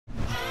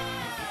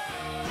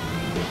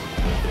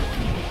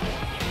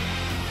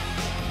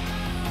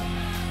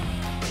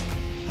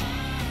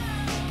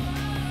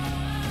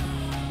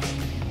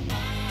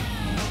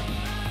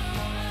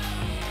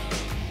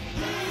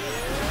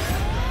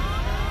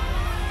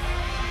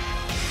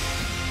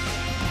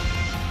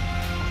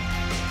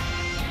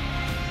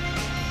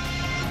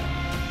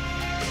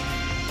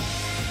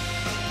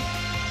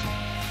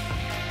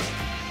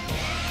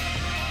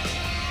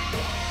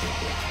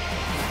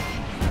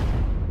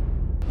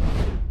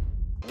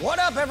What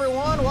up,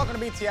 everyone? Welcome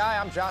to BTI.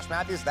 I'm Josh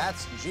Matthews.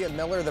 That's Gia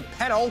Miller. The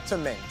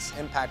penultimate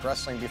Impact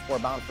Wrestling Before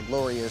Bound for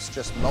Glory is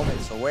just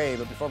moments away.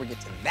 But before we get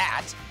to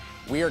that,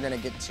 we are going to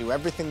get to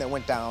everything that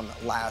went down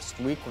last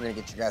week. We're going to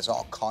get you guys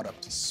all caught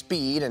up to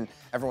speed, and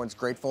everyone's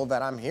grateful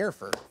that I'm here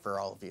for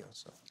all of you.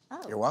 So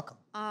you're welcome.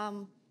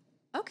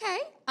 Okay.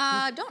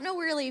 Don't know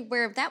really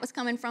where that was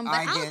coming from, but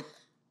I get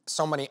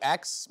so many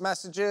X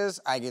messages.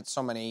 I get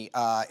so many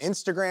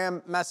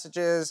Instagram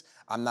messages.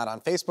 I'm not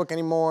on Facebook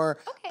anymore.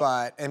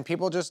 Okay. And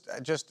people just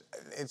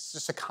it's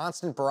just a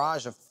constant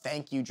barrage of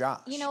thank you,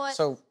 Josh. You know what?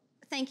 So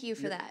thank you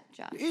for that,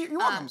 Josh. You're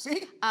welcome.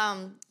 See?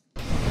 I'm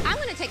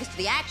going to take us to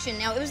the action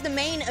now. It was the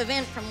main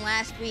event from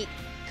last week,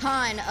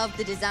 Khan of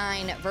the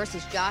Design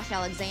versus Josh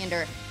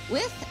Alexander,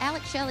 with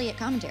Alex Shelley at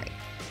commentary.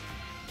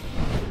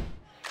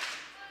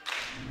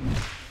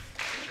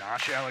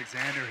 Josh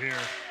Alexander here,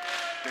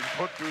 been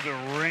put through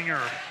the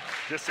ringer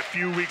just a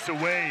few weeks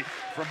away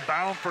from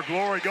Bound for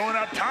Glory, going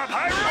up top,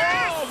 high risk!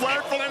 Oh,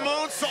 wonderfully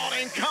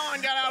moonsaulting,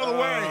 Khan got out of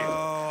the way.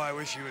 Oh, I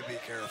wish you would be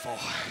careful.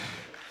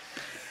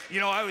 You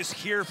know, I was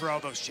here for all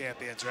those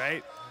champions,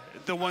 right?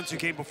 The ones who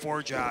came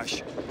before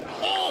Josh.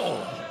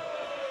 Oh!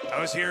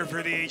 I was here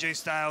for the AJ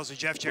Styles, the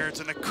Jeff Jarrett's,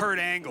 and the Kurt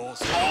Angles.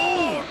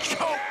 Oh,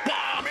 choke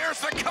bomb, here's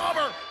the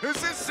cover.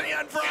 Is this the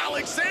end for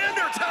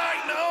Alexander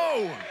tonight?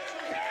 No!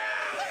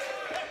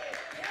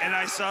 And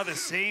I saw the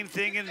same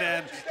thing in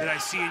them that I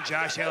see in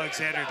Josh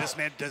Alexander. This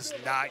man does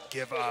not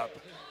give up.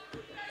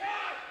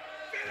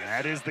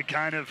 That is the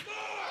kind of,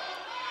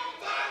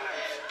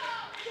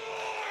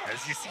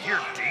 as you hear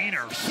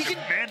Diener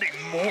demanding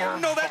more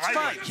No, that's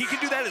violence. fine. He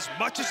can do that as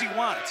much as he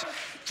wants.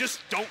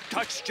 Just don't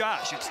touch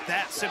Josh. It's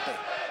that simple.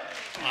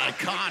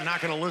 Khan not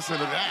gonna listen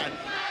to that.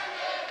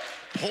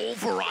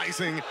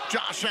 Pulverizing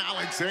Josh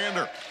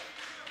Alexander.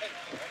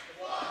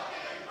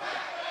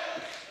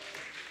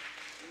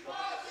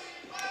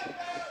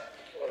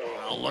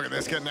 Oh, look at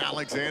this, getting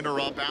Alexander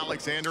up.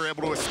 Alexander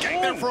able to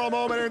escape there for a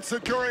moment, and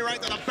Sakuri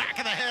right to the back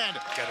of the head.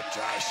 Get him,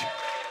 Josh.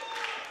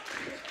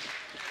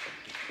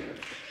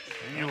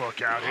 You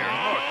look out here,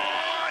 Oh,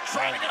 look.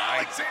 trying to get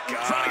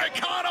Alexander, trying to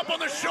get Khan up on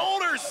the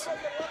shoulders.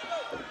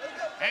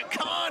 And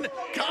Khan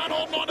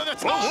holding on to the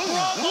top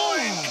rope.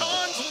 And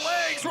Khan's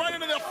legs right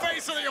into the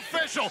face of the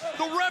official.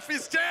 The ref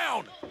is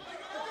down.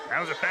 That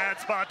was a bad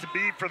spot to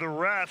be for the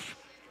ref.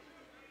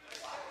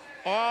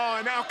 Oh,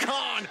 and now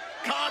Khan's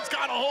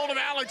got a hold of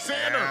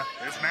Alexander. Yeah,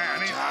 this man,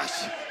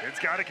 Josh, it's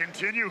got to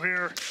continue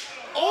here.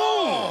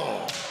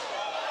 Oh!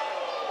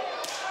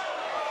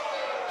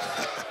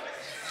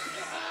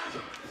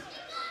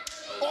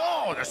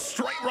 Oh, the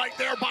straight right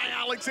there by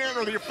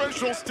Alexander. The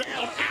official's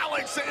down.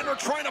 Alexander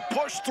trying to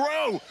push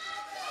through.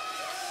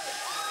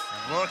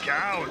 Look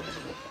out.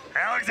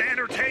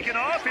 Alexander taking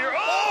off here.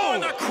 Oh, Oh!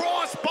 and the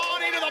cross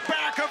body to the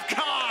back of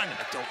Khan.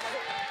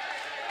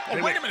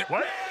 Oh, wait a minute.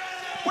 What?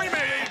 Wait a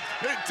minute.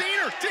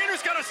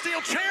 Diener's got a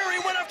steel chair. He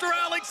went after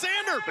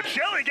Alexander. But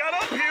Shelley got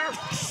up here.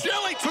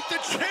 Shelley took the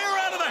chair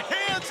out of the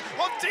hands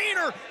of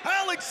Diener.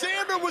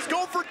 Alexander was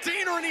going for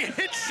Diener, and he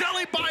hit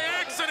Shelley by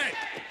accident.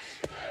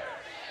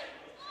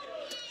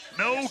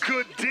 No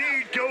good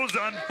deed goes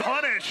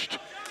unpunished.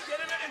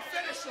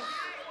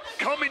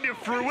 Coming to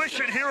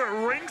fruition here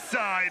at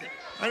ringside.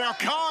 And now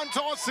Khan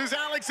tosses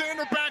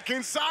Alexander back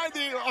inside.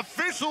 The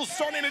official's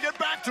starting to get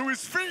back to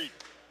his feet.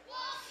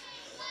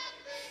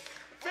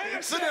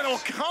 Incidental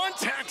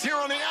contact here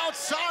on the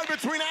outside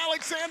between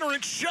Alexander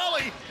and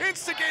Shelley,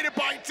 instigated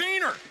by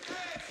Diener.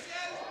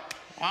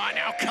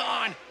 Now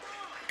Khan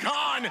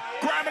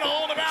grabbing a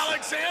hold of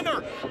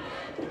Alexander.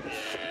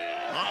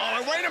 Oh,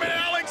 and wait a minute,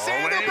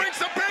 Alexander brings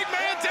the big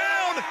man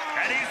down.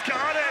 And he's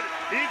got it.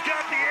 He's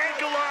got the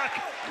ankle lock.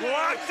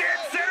 Locked in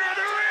center of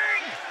the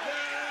ring.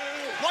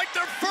 Like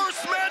their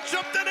first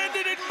matchup that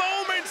ended in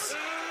moments.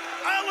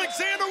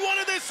 Alexander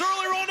wanted this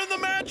earlier on in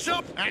the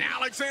matchup. And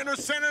Alexander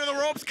center of the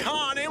ropes.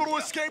 Khan able to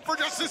escape for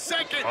just a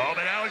second. Oh,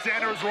 but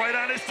Alexander is right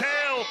on his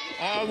tail.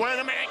 Oh, wait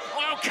a minute.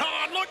 Oh,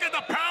 Khan, look at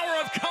the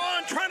power of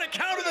Khan trying to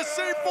counter the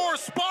C4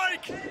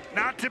 spike.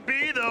 Not to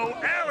be, though.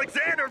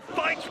 Alexander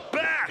fights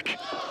back.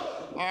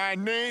 All right,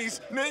 knees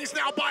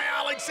now by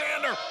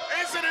Alexander.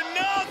 Is it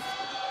enough?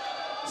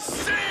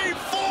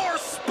 C4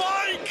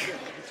 spike.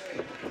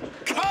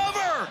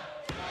 Cover.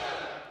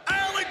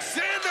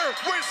 Alexander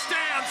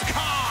withstands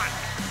Khan.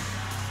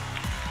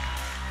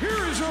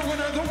 Here is your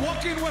winner, the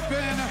walking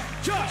weapon,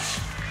 Josh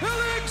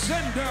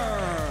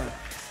Alexander.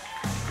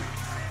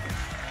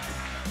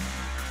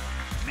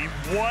 I mean,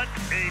 what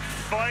a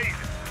fight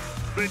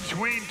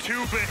between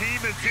two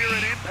behemoths here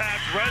in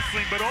Impact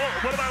Wrestling. But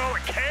what about all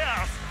the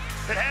chaos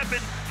that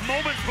happened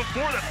moments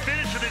before the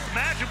finish of this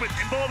matchup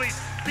involving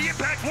the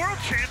Impact World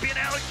Champion,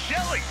 Alex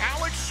Shelley?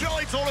 Alex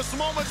Shelley told us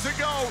moments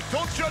ago,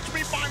 don't judge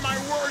me by my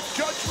words,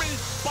 judge me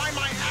by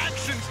my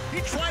actions.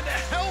 He tried to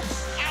help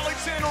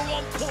Alexander at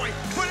one point,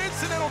 but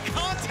incidental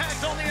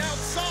contact on the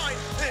outside.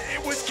 It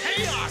was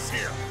chaos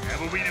here. Yeah,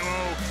 but we know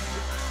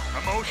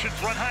emotions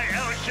run high.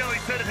 Alex Shelley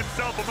said it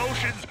himself,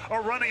 emotions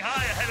are running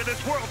high ahead of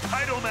this world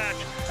title match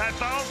at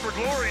Bound for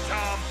Glory,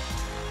 Tom.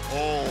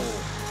 Oh.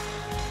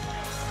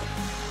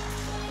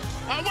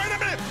 Oh, wait a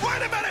minute! Wait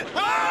a minute!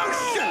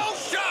 Oh, shell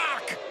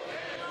shock!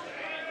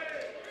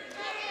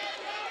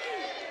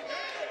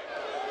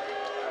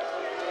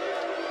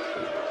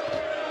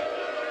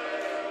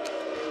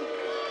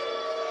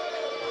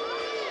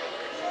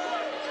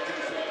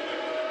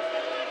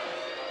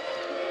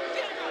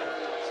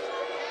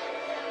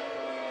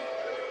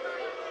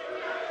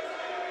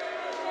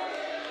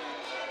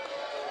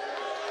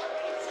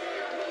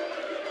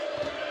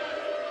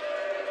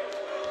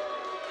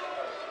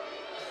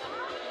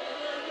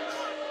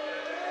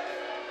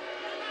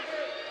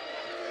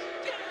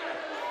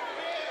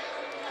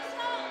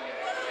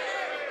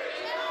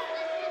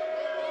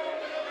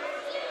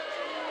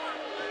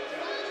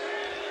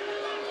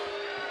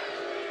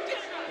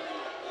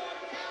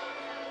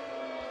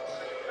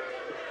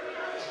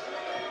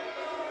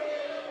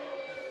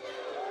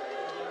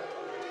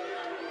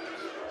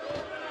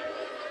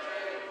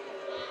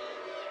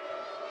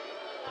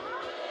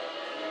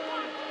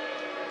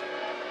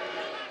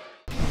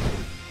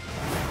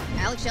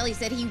 Alex Shelley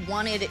said he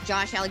wanted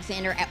Josh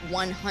Alexander at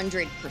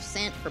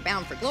 100% for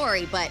Bound for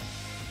Glory, but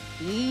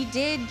he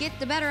did get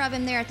the better of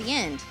him there at the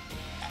end.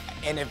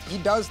 And if he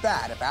does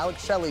that, if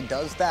Alex Shelley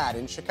does that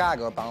in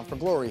Chicago at Bound for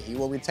Glory, he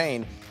will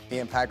retain the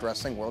Impact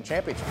Wrestling World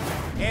Championship.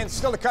 And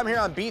still to come here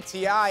on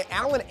BTI,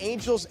 Allen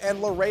Angels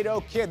and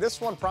Laredo Kid. This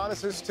one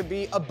promises to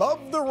be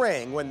above the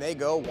ring when they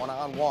go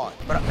one-on-one.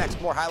 But up next,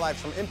 more highlights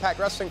from Impact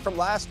Wrestling from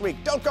last week.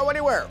 Don't go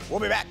anywhere.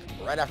 We'll be back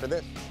right after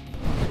this.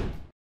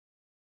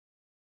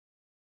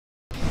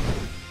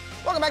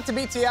 Welcome back to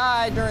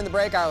BTI. During the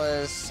break, I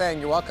was saying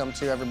you're welcome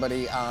to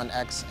everybody on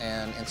X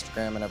and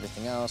Instagram and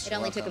everything else. It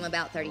only took him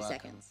about 30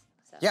 seconds.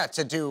 So. Yeah,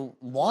 to do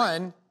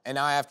one, and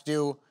now I have to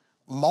do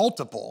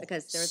multiple.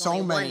 Because there's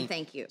only one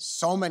thank you.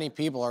 So many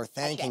people are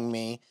thanking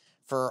me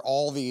for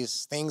all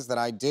these things that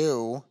I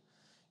do.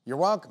 You're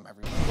welcome,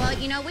 everybody. Well,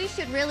 you know, we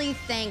should really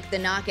thank the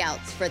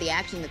Knockouts for the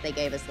action that they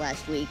gave us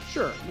last week.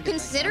 Sure.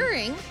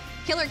 Considering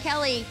Killer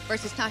Kelly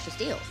versus Tasha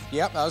Steelz.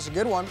 Yep, that was a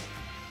good one.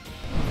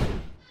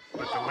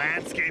 But the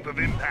landscape of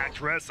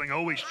Impact Wrestling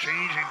always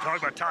changing. Talk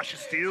about Tasha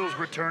Steelz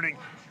returning.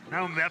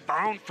 Now that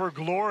Bound for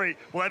Glory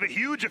will have a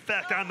huge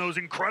effect on those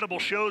incredible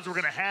shows we're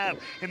going to have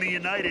in the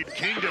United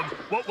Kingdom.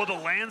 What will the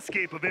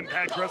landscape of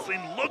Impact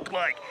Wrestling look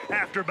like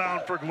after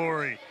Bound for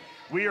Glory?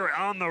 We are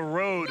on the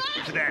road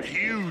to that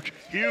huge,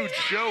 huge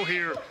show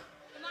here.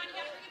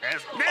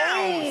 As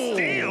now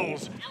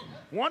Steelz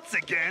once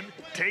again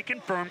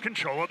taking firm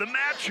control of the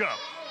matchup.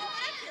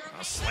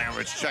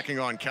 Slamwich checking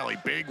on Kelly.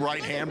 Big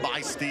right hand by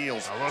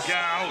Steelz. Now look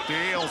out.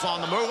 Steelz on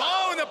the move.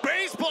 Oh, and the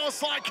baseball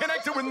slide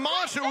connected with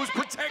Masha, who's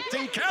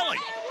protecting Kelly.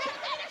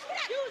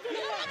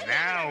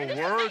 Now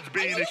words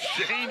being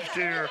exchanged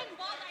here.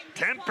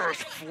 Tempers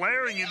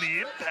flaring in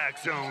the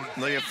impact zone.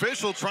 The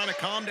official trying to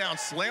calm down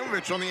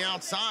Slamwich on the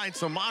outside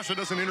so Masha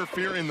doesn't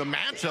interfere in the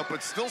matchup,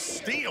 but still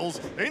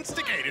Steelz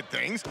instigated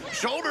things.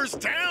 Shoulders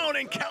down,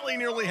 and Kelly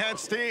nearly had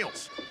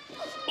Steelz.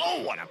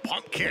 Oh, what a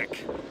pump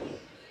kick.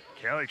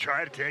 Kelly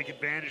tried to take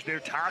advantage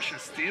there. Tasha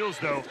Steelz,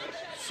 though,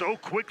 so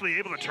quickly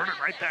able to turn it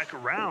right back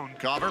around.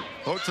 Cover,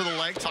 hook to the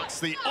leg, tucks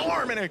the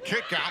arm, and a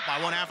kick out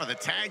by one half of the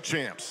tag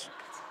champs.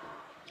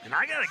 And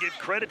I gotta give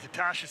credit to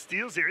Tasha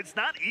Steelz here. It's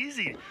not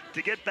easy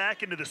to get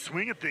back into the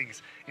swing of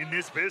things in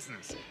this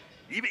business.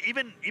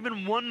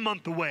 Even 1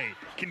 month away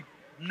can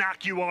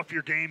knock you off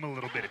your game a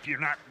little bit if you're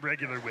not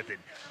regular with it.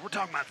 We're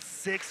talking about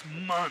 6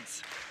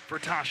 months for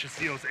Tasha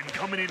Steelz, and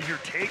coming in here,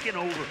 taking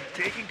over,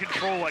 taking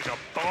control like a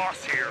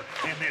boss here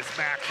in this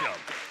matchup.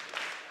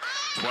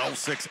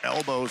 12-6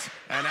 elbows,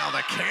 and now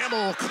the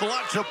camel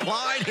clutch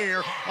applied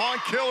here on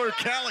Killer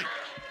Kelly.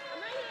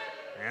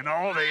 And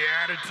all the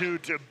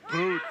attitude to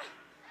boot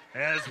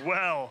as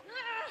well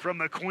from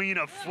the queen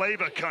of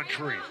Flava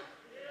Country.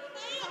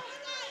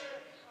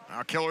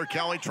 Now Killer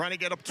Kelly trying to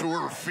get up to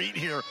her feet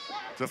here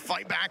to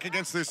fight back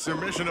against this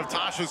submission of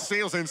Tasha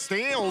Steelz. And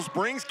Steelz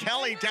brings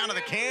Kelly down to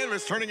the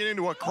canvas, turning it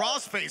into a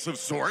crossface of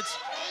sorts.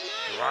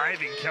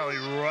 Driving Kelly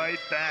right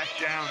back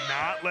down,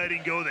 not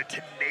letting go of the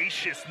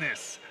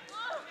tenaciousness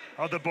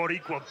of the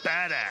Boricua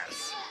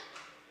badass.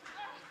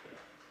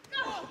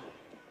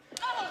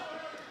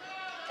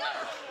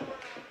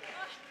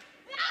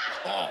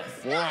 Oh,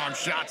 forearm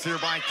shots here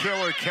by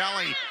Killer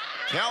Kelly.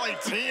 Kelly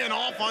teeing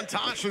off on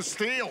Tasha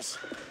Steelz.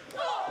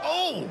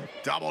 Oh,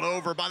 doubled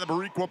over by the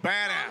Boricua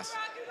badass.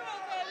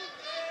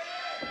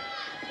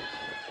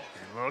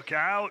 Look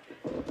out.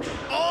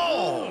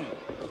 Oh,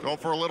 go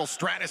for a little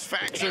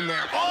stratisfaction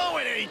there. Oh,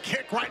 and a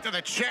kick right to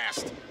the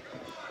chest.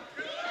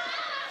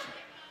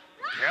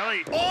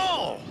 Kelly,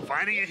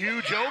 finding a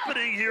huge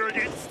opening here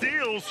against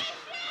Steelz.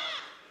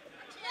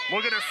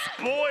 Looking to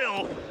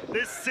spoil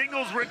this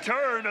singles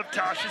return of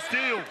Tasha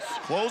Steelz.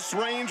 Close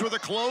range with the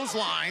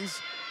clotheslines.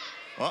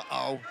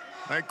 Uh-oh.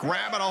 They're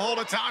grabbing a hold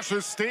of Tasha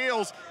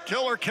Steelz.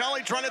 Killer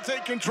Kelly trying to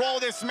take control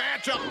of this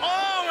matchup.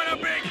 Oh, and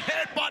a big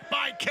headbutt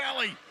by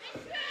Kelly.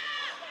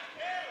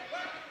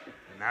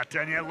 Not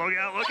done yet. Look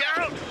out, look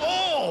out.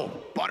 Oh,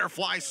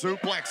 butterfly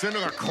suplex into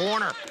the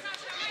corner.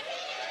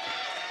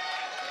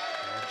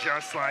 And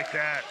just like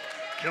that,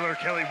 Killer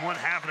Kelly, one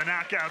half of the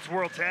Knockouts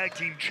World Tag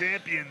Team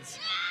Champions.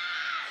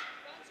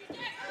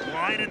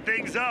 Lining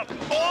things up.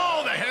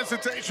 Oh, the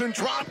hesitation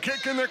drop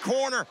kick in the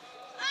corner.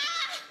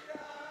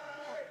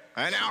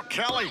 And now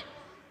Kelly.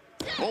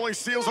 Bully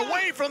steals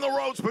away from the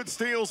ropes, but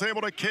Steele's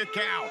able to kick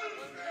out.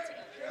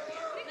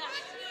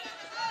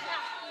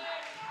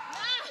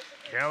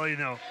 Kelly,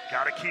 though,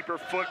 got to keep her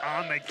foot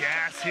on the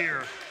gas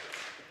here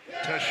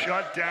to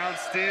shut down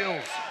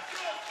Steels.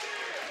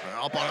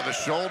 Up onto the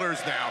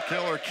shoulders now.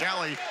 Killer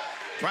Kelly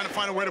trying to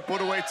find a way to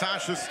put away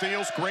Tasha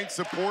Steels. Great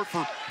support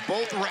for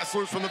both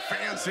wrestlers from the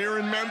fans here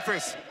in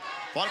Memphis.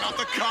 What about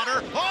the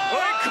cutter?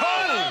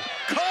 Oh,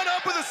 caught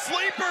up with a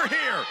sleeper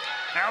here.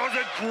 That was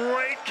a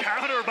great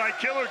counter by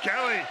Killer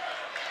Kelly.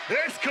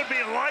 This could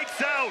be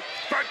lights out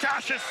for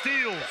Tasha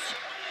Steels.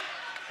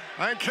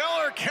 And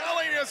Killer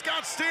Kelly has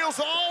got Steels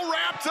all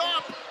wrapped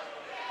up.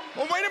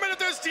 Well, wait a minute,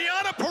 there's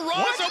Deonna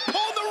Purrazzo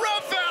pulling the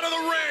ref out of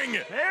the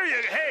ring.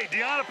 Hey,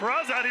 Deonna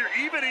Purrazzo out here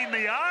evening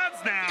the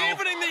odds now.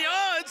 Evening the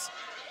odds?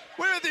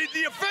 Where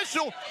the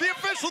official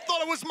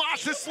thought it was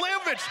Masha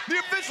Slamovich. The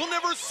official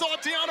never saw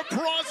Deonna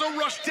Purrazzo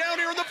rush down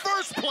here in the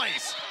first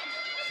place.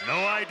 No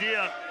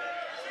idea.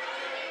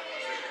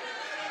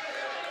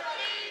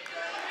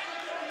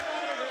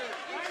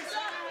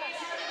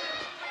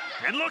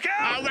 And look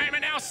out! Oh, wait a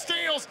minute, now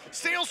Steels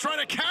trying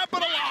to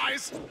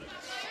capitalize.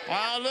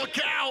 Oh, look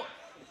out.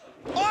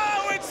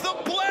 Oh, it's the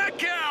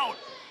blackout.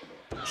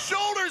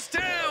 Shoulders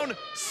down.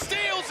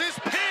 Steels is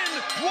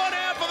pinned. One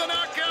half of the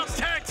Knockouts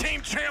Tag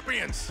Team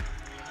Champions.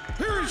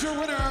 Here's your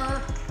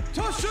winner,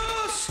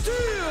 Tasha Steels.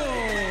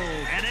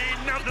 And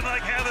ain't nothing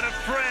like having a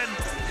friend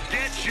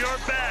get your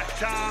back,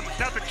 Tom.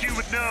 Not that you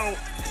would know.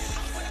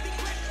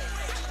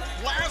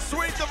 Last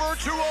week, the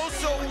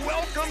Virtuoso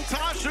welcomed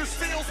Tasha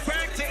Steels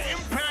back to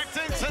Impact,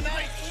 and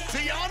tonight,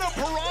 Deonna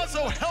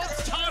Purrazzo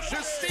helps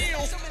Tasha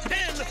Steels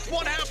pin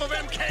one half of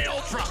MK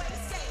Ultra.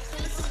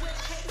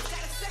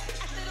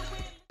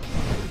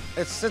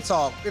 It's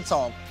all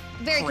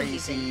Very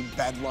crazy confusing.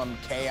 bedlam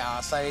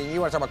chaos. I mean,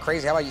 you want to talk about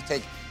crazy? How about you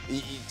take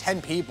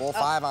 10 people,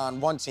 5 on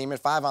one team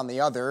and 5 on the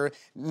other,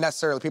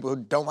 necessarily people who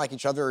don't like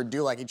each other or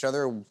do like each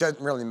other,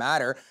 doesn't really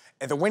matter.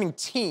 And the winning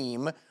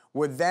team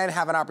would then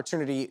have an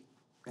opportunity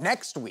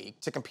next week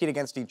to compete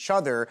against each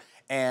other.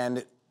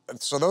 And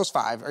so those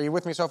 5, are you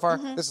with me so far?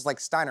 This is like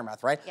Steiner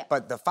math, right? Yeah.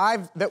 But the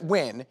 5 that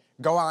win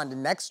go on to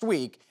next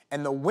week,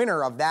 and the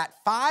winner of that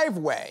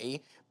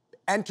 5-way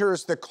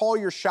enters the Call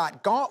Your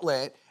Shot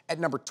Gauntlet at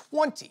number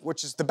 20,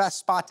 which is the best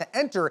spot to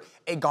enter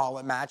a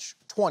gauntlet match,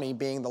 20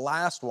 being the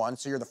last one,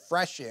 so you're the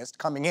freshest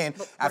coming in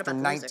after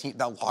 19.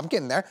 I'm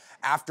getting there.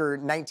 After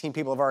 19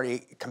 people have already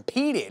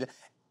competed,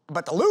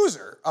 but the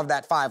loser of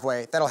that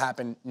 5-way, that'll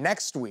happen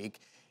next week,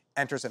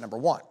 enters at number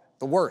 1,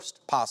 the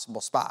worst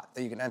possible spot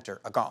that you can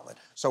enter a gauntlet.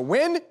 So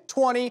win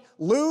 20,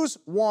 lose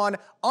 1.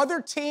 Other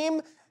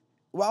team,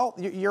 well,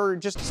 you're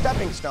just a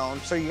stepping stone,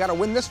 so you gotta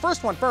win this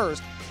first one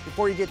first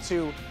before you get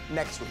to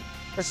next week.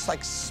 There's just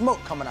like smoke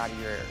coming out of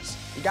your ears.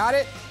 You got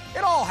it?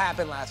 It all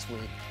happened last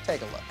week.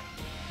 Take a look.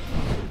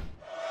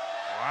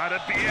 A lot of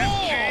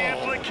BSG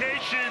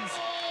implications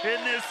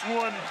in this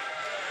one.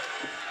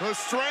 The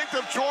strength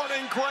of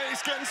Jordan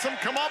Grace getting some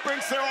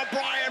comeuppance there on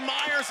Brian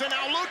Myers, and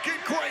now look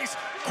at Grace.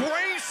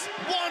 Grace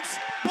wants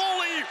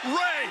Bully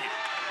Ray.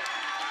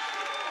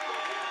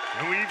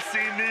 And we've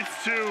seen these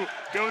two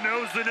go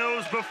nose to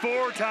nose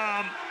before,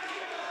 Tom.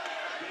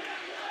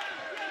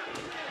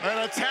 And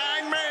a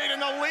tag made in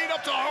the lead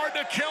up to Hard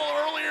to Kill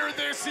earlier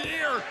this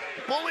year.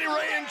 Bully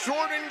Ray and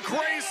Jordan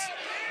Grace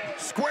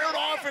squared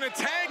off in a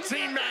tag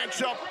team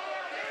matchup.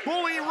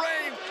 Bully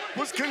Ray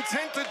was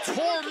content to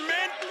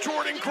torment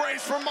Jordan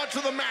Grace for much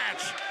of the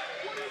match.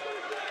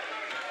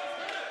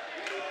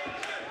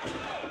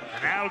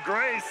 And now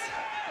Grace.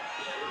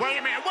 Wait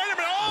a minute,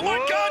 oh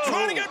my God,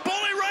 trying to get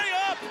Bully Ray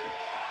up.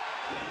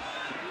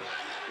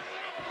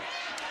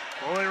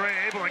 Bully Ray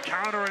able to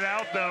counter it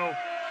out though.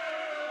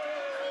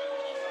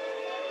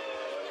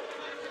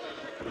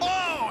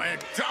 Oh,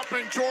 and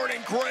dumping Jordan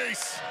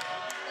Grace.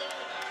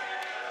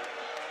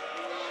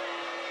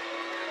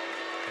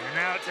 And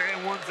now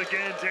Tan once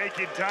again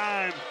taking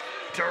time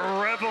to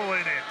revel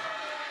in it.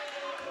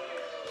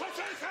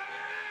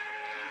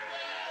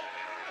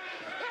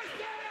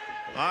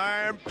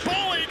 And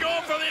Bully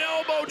going for the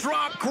elbow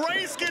drop.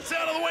 Grace gets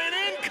out of the way, and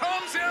in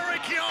comes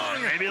Eric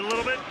Young. Maybe a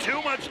little bit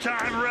too much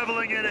time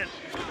reveling in it.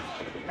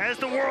 As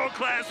the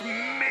world-class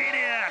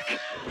maniac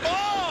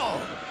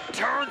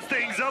turns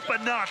things up a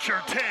notch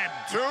or 10.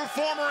 2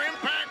 former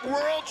Impact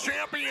World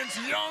Champions,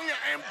 Young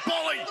and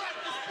Bully.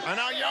 And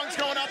now Young's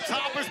going up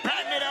top, his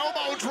patented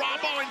elbow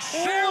drop. Oh, and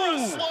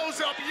Shera slows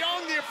up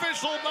Young. The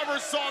official never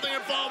saw the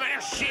involvement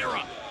of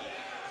Shera.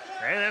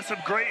 Hey, that's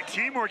some great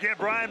teamwork. Yeah,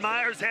 Brian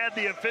Myers had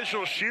the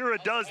official. Shera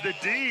does the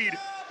deed.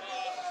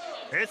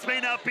 This may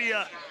not be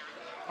a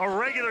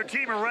regular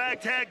team, a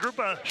ragtag group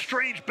of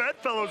strange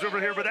bedfellows over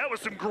here, but that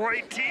was some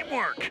great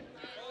teamwork.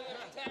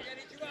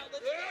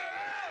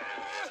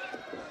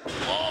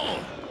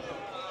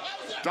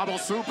 Double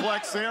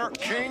suplex there.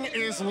 King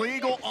is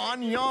legal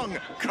on Young.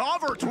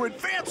 Cover to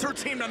advance her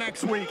team to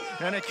next week.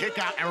 And a kick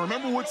out. And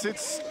remember what's at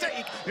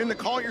stake in the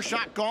Call Your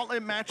Shot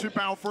Gauntlet match at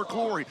Bound for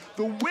Glory.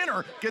 The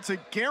winner gets a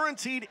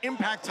guaranteed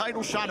Impact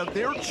title shot of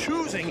their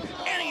choosing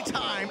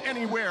anytime,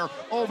 anywhere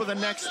over the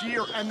next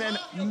year. And then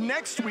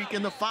next week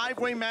in the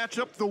 5-way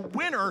matchup, the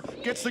winner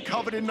gets the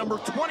coveted number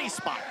 20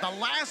 spot. The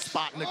last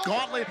spot in the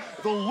gauntlet.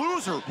 The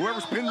loser,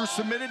 whoever's pinned or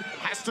submitted,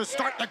 has to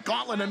start the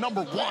gauntlet at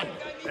number 1.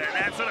 And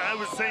that's what I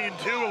was saying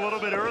too a little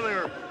bit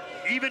earlier.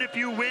 Even if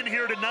you win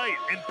here tonight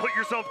and put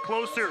yourself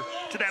closer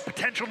to that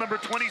potential number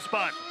 20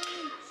 spot,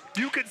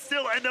 you could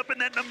still end up in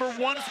that number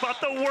 1 spot,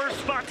 the worst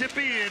spot to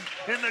be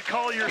in the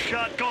Call Your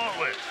Shot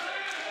Gauntlet.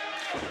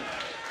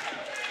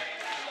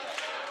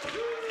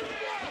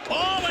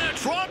 Oh, and a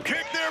drop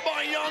kick there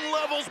by Young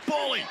levels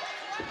Bully.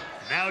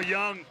 Now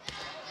Young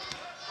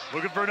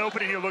looking for an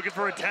opening here, looking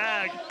for a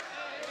tag.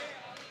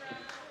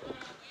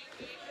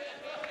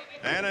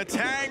 And a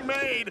tag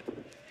made.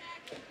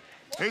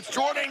 It's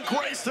Jordan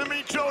Grace to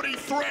meet Jody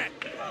Threat.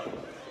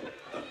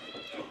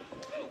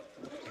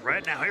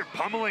 Threat now here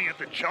pummeling at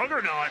the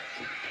Juggernaut.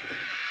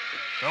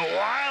 The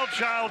Wild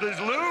Child is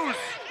loose.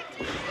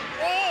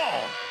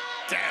 Oh!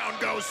 Down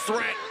goes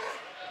Threat.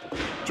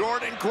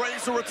 Jordan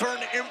Grace will return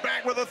to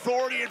Impact with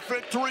authority at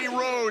Victory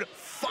Road.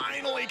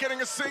 Finally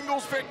getting a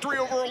singles victory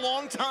over a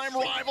longtime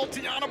rival,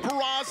 Tiana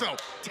Purrazzo.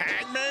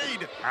 Tag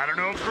made. I don't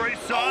know if Grace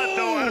saw it,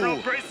 though. I don't know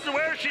if Grace is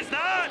aware. She's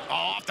not. Oh,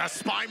 off the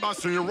spine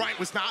buster. You're right.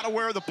 Was not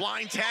aware of the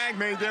blind tag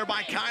made there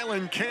by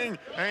Kylan King.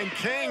 And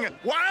King,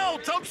 wow,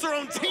 dumps her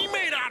own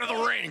teammate out of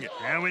the ring.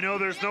 And we know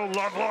there's no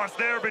love lost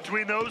there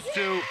between those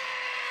two.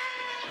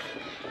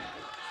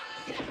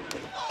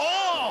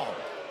 Oh!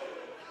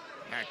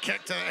 That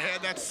kick to the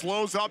head that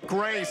slows up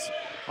Grace.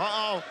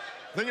 Uh-oh.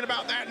 Thinking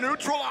about that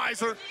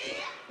neutralizer.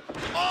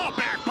 Oh,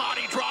 back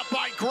body drop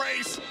by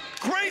Grace.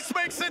 Grace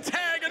makes the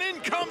tag, and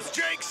in comes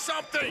Jake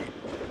Something.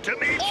 To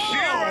meet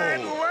Shira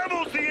and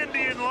levels the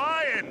Indian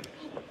Lion.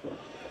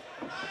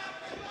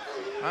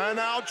 And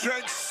now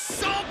Jake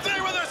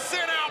Something with a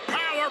sit-out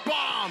power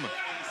bomb.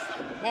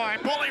 Boy,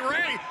 Bully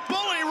Ray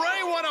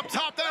went up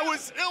top. That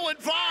was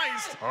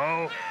ill-advised.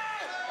 Oh.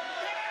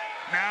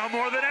 Now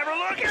more than ever,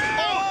 look out!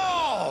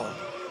 Oh!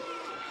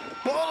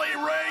 Bully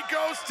Ray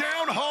goes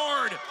down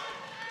hard.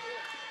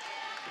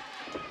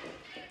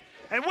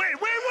 And wait!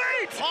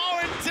 Oh,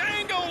 and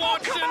Dango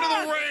launched into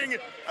the ring.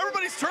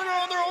 Everybody's turning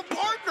on their own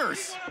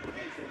partners.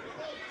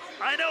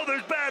 I know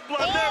there's bad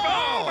blood there, but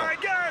oh my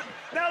God!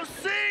 Now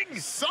Sing!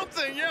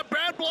 Something, yeah,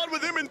 bad blood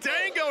with him and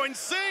Dango, and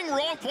Sing,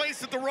 wrong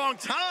place at the wrong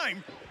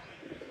time.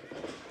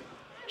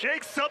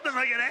 Jake's something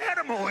like an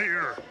animal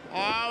here.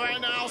 Oh,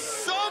 and now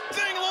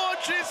Something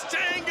launches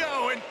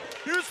Dango, and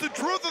here's the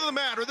truth of the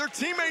matter. They're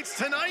teammates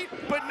tonight,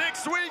 but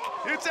next week,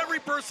 it's every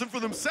person for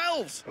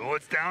themselves. Oh,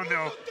 it's down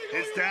now.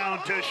 It's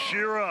down to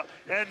Shira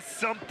and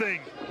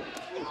Something.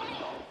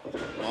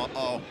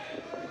 Uh-oh.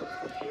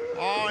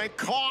 Oh, and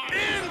caught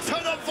into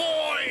the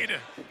void.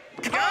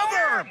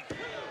 Cover!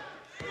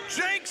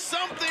 Jake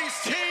Something's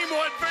team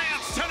will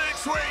advance to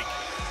next week.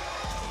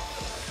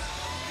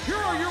 Here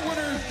are your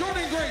winners,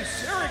 Jordan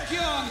Grace, Eric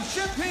Young,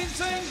 Champagne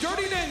Sang,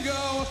 Dirty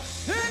Dango,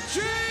 and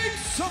Jake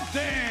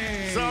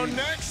Something. So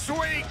next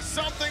week,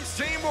 Something's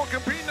team will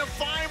compete in a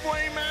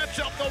 5-way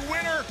matchup. The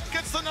winner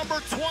gets the number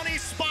 20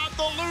 spot.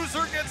 The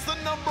loser gets the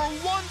number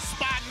 1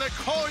 spot in the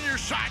Call Your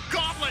Shot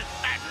Gauntlet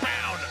at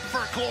Bound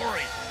for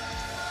Glory.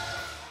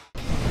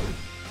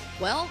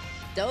 Well,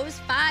 those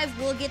 5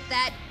 will get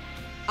that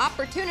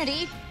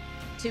opportunity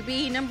to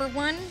be number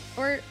 1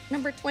 or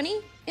number 20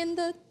 in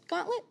the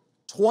gauntlet.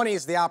 20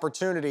 is the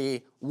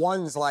opportunity.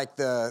 1's like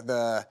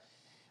the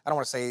I don't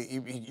want to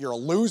say you're a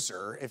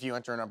loser if you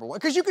enter number 1,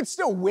 because you could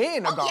still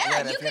win a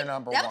gauntlet if you're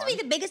number 1. That would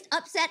be the biggest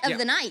upset of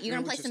the night. You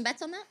gonna play some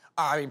bets on that?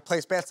 I mean,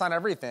 place bets on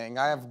everything.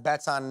 I have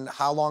bets on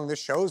how long this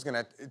show is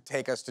gonna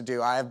take us to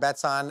do. I have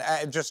bets on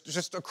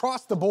just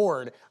across the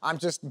board. I'm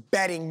just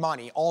betting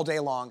money all day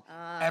long,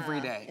 every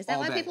day. Is that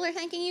why people are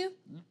thanking you?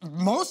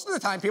 Most of the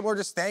time, people are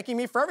just thanking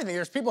me for everything.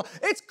 There's people,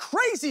 it's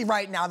crazy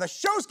right now. The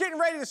show's getting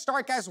ready to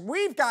start, guys.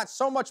 We've got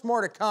so much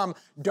more to come.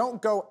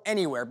 Don't go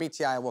anywhere.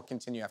 BTI will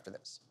continue after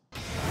this.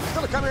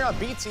 Still to come here on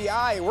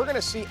BTI, we're going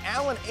to see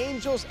Alan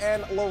Angels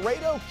and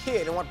Laredo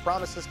Kid in what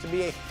promises to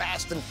be a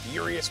fast and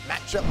furious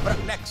matchup. But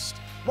up next,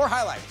 more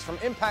highlights from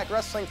Impact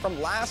Wrestling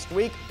from last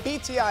week.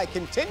 BTI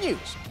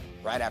continues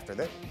right after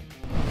this.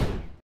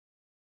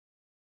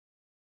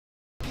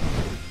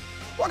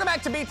 Welcome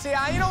back to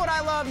BTI. You know what I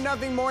love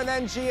nothing more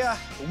than, Gia?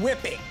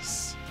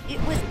 Whippings.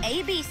 It was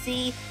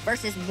ABC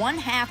versus one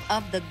half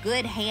of the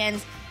Good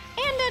Hands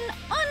and an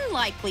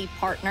unlikely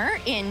partner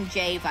in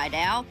Jay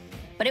Vidal.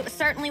 But it was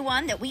certainly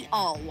one that we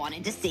all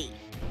wanted to see.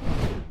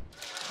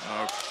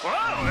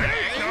 Whoa, there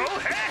you go,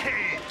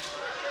 hey!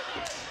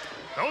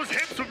 Those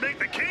hips would make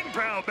the king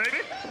proud, baby.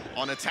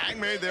 On a tag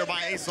made there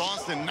by Ace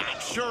Austin,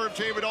 not sure if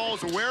Jay Vidal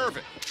is aware of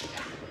it.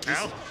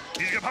 Now,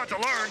 he's about to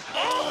learn.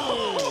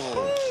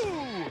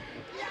 Oh!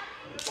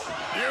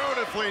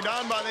 Beautifully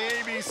done by the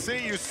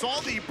ABC. You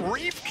saw the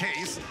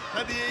briefcase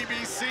that the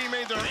ABC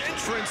made their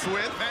entrance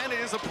with. That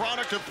is a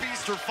product of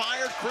Feast or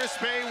Fire. Chris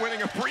Bay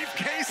winning a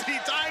briefcase. He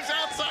dives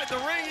outside the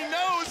ring. He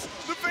knows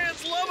the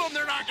fans love him.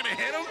 They're not going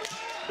to hit him.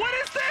 What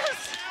is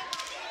this?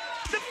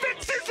 The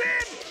fix is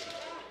in!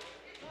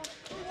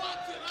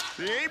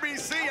 The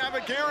ABC have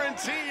a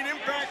guaranteed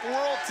Impact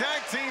World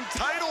Tag Team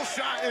title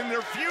shot in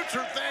their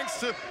future thanks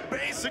to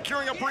Bay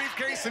securing a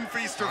briefcase and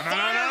Feast or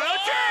Fire.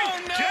 Jay!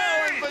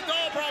 And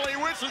Vidal probably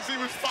wishes he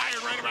was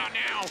fired right about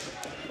now.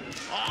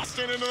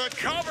 Austin into the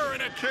cover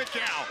and a kick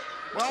out.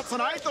 Well,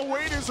 tonight the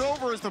wait is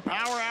over as the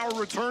Power Hour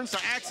returns to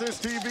Access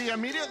TV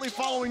immediately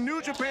following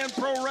New Japan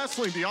Pro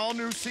Wrestling. The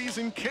all-new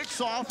season kicks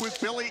off with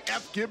Billy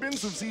F.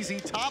 Gibbons of ZZ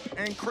Top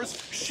and Chris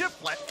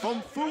Shiflett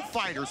from Foo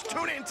Fighters.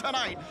 Tune in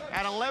tonight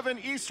at 11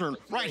 Eastern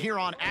right here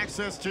on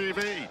Access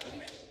TV.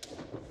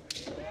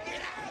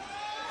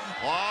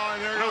 Oh,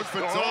 and there goes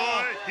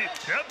Vidal.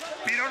 Yep,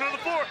 feet are on the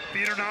floor.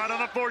 Feet are not on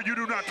the floor. You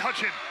do not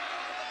touch him.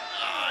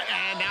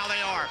 And now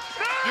they are.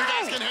 No! You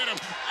guys can hit him.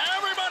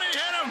 Everybody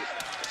hit him.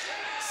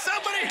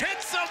 Somebody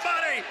hit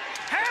somebody!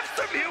 Have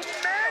some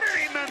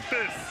humanity,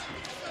 Memphis!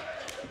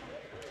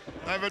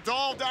 And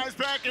Vidal dives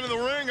back into the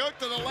ring, hooked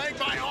to the leg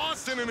by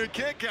Austin and a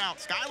kick out.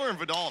 Skyler and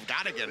Vidal have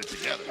got to get it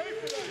together.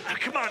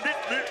 Come on,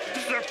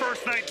 this is our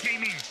first night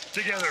teaming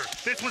together.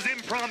 This was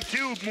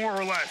impromptu, more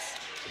or less.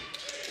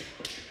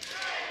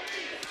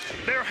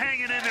 They're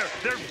hanging in there.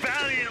 They're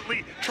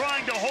valiantly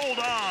trying to hold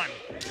on.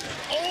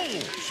 Oh,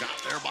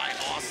 shot there by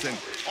Austin.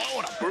 Oh,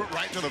 and a boot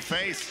right to the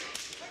face.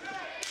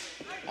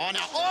 Oh,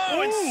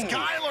 now, and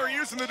Skyler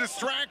using the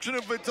distraction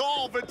of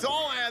Vidal.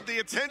 Vidal had the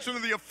attention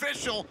of the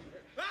official.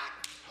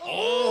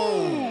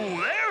 Oh,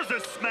 there's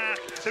a smack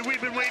that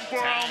we've been waiting for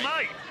all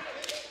night.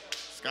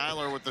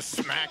 Skyler with the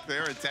smack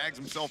there and tags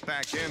himself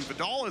back in.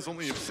 Vidal is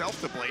only himself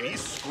to blame. He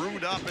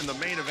screwed up in the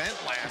main event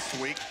last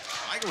week.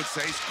 I would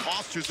say he's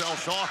cost Giselle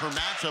Shaw her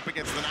matchup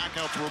against the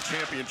Knockouts World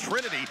Champion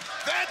Trinity.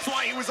 That's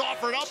why he was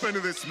offered up into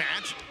this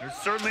match. There's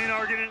certainly an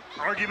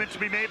argument to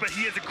be made, but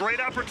he has a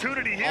great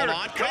opportunity here. Hold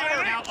on,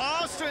 cover. Now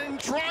Austin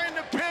trying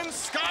to pin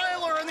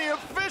Skyler, and the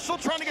official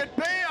trying to get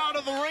Bay out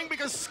of the ring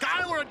because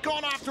Skyler had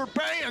gone after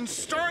Bay and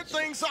stirred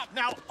things up.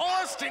 Now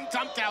Austin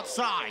dumped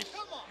outside.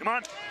 Come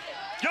on.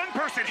 Young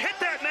person, hit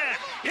that man.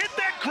 Hit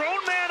that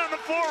grown man on the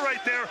floor right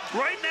there,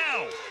 right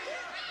now.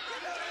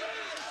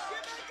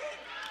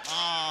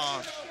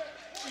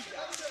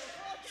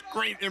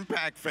 Great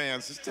Impact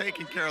fans, just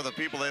taking care of the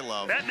people they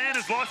love. That man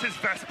has lost his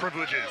vest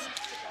privileges.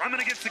 I'm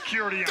gonna get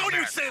security on that. Don't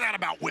you say that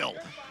about Will.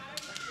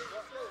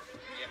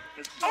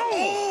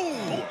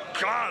 Oh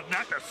God,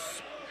 knocked the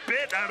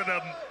spit out of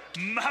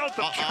the mouth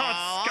of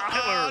John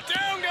Skyler.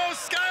 Down goes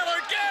Skyler,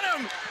 get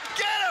him!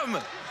 Get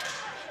him!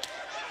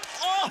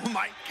 Oh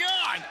my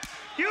God!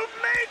 You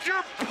made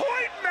your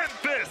point,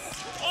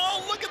 Memphis!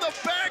 Oh, look at the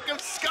back of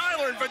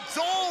Skyler and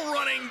Vidal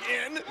running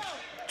in,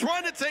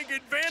 trying to take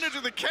advantage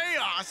of the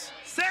chaos.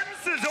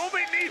 Sentences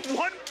only need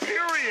one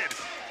period.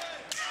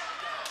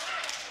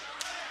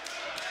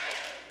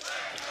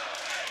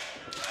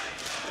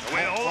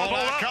 Wait, hold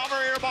up.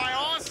 Cover here by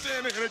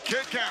Austin and a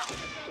kick out.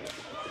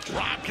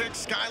 Drop kick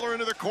Skyler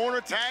into the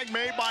corner, tag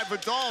made by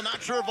Vidal.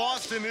 Not sure if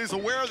Austin is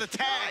aware of the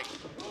tag.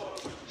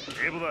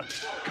 Able to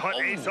cut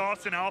Ace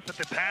Austin off at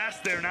the pass.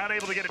 They're not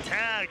able to get a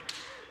tag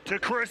to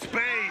Chris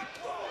Bay.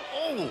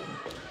 Oh!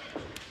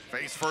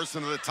 Face first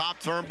into the top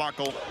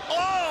turnbuckle.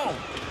 Oh!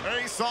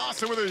 Ace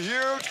Austin with a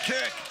huge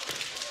kick.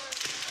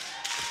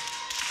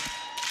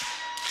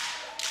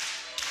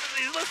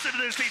 Listen to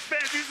this, these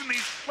fans using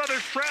these leather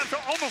straps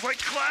are almost like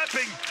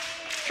clapping,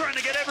 trying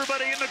to get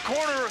everybody in the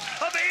corner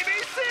of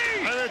ABC.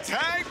 And a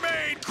tag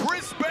made,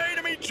 Chris Bay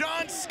to meet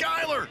John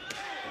Skyler.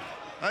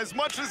 As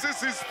much as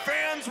this is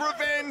fans'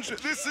 revenge,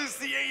 this is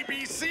the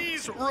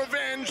ABC's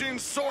revenge in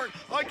sort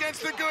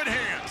against the Good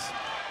Hands.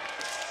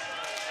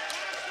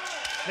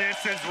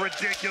 This is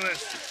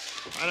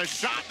ridiculous. And a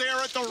shot there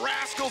at the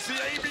Rascals. The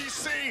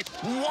ABC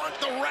want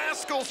the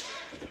Rascals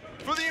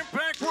for the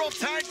Impact World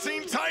Tag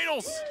Team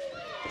titles.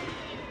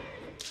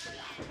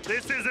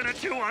 This isn't a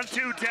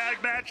 2-on-2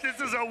 tag match. This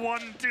is a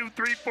 1, 2,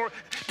 3, 4,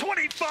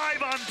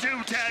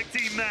 25-on-2 tag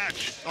team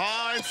match.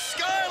 Oh, and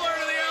Skyler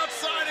to the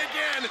outside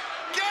again.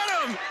 Get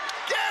him!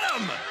 Get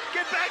him!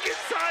 Get back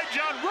inside,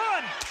 John.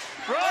 Run!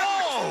 Run!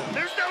 Oh!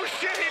 There's no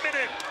shame in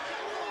it.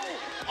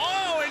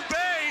 Oh, and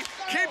Bay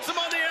keeps him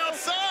on the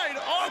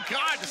outside. Oh,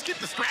 God, just keep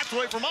the straps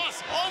away from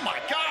us. Oh, my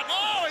God.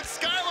 Oh, and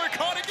Skyler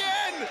caught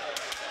again.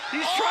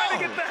 He's trying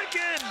to get back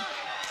in.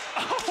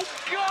 Oh,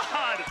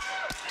 God.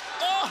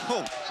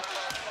 Oh.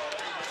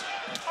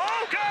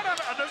 Oh, God,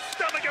 on the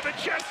stomach and the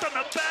chest, on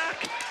the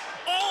back.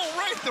 Oh,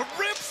 right, the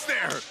ribs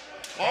there.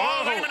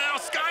 Oh, look at now,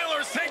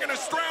 Skyler's taking a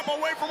strap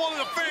away from one of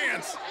the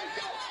fans.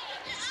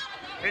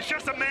 It's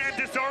just a man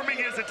disarming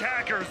his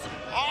attackers.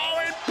 Oh,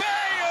 and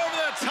Bay over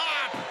the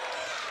top.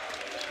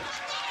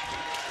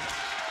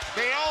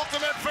 The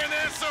ultimate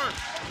finisher.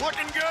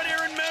 Looking good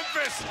here in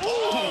Memphis.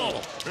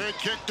 Oh, big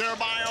kick there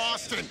by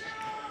Austin.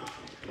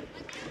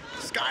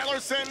 Skyler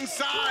sent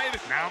inside.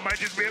 Now it might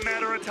just be a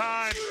matter of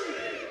time.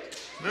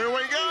 Here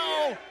we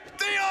go.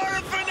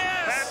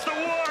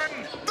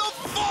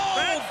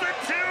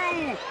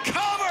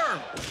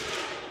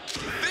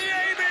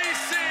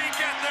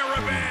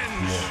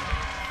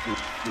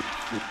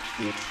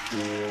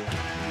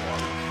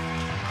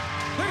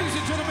 Ladies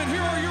and gentlemen,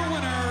 here are your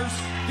winners,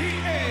 the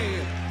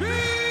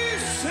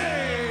ABC.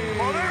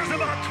 Well, there's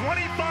about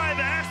 25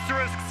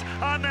 asterisks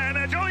on that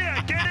match. Oh yeah,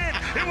 get in.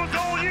 It was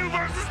all you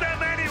versus them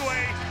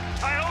anyway.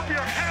 I hope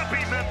you're happy,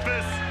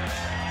 Memphis.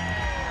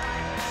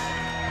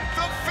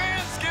 The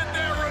fans get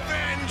their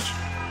revenge.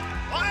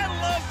 I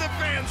love the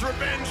fans'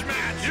 revenge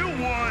match. You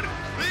won.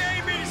 The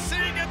ABC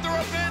get the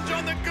revenge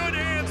on the good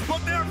hands,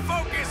 but their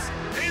focus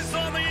is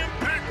on the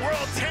Impact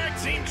World Tag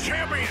Team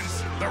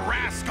Champions, the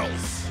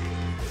Rascals.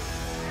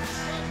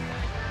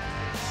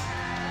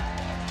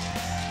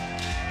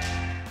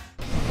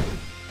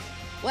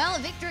 Well, a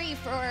victory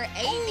for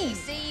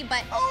ABC,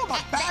 but... Oh,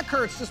 my back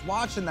hurts just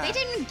watching that. They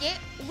didn't get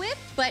whipped,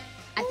 but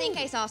I think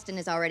Ace Austin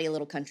is already a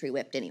little country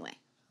whipped anyway.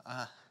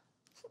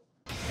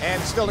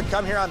 And still to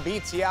come here on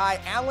BTI,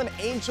 Allen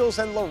Angels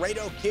and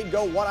Laredo Kid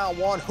go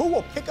one-on-one. Who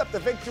will pick up the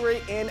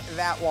victory in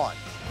that one?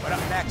 But up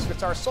next,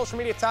 it's our social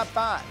media top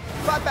 5.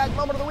 Clapback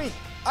moment of the week.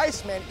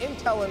 Iceman,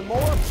 Intel, and more.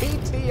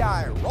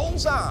 BTI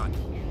rolls on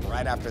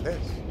right after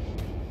this.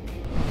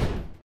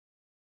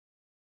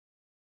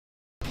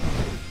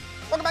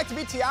 Welcome back to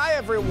BTI,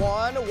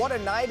 everyone. What a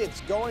night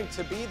it's going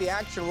to be. The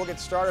action will get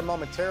started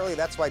momentarily.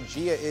 That's why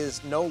Gia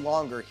is no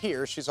longer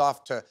here. She's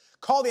off to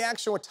call the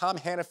action with Tom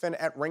Hannafin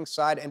at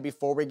ringside. And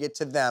before we get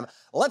to them,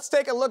 let's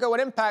take a look at what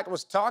Impact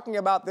was talking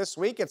about this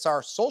week. It's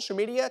our social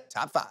media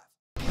top 5.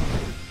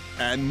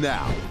 And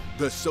now,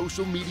 the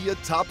social media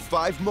top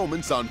 5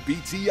 moments on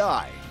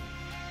BTI.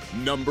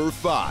 Number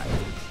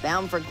 5.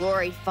 Bound for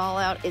Glory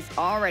Fallout is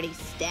already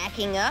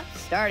stacking up,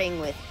 starting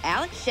with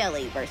Alex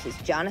Shelley versus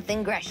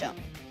Jonathan Gresham.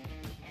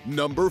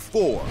 Number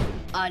 4.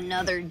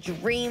 Another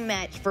dream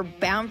match for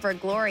Bound for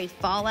Glory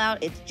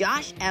Fallout. It's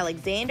Josh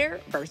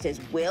Alexander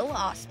versus Will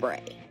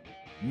Ospreay.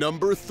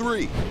 Number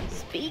 3.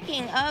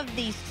 Speaking of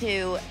these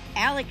two,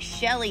 Alex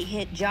Shelley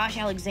hit Josh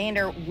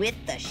Alexander with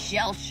the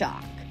shell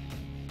shock.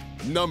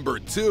 Number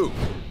 2.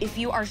 If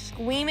you are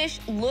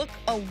squeamish, look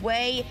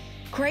away.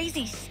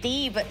 Crazy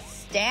Steve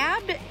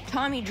stabbed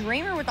Tommy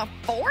Dreamer with a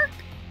fork?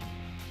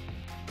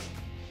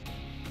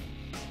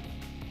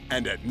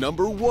 And at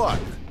number 1.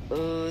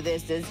 Ooh,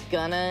 this is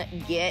gonna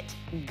get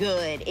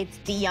good. It's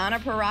Deonna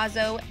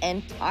Purrazzo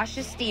and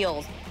Tasha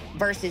Steelz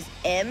versus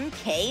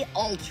MK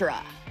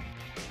Ultra.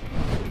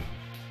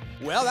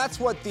 Well, that's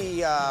what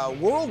the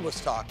world was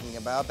talking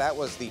about. That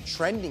was the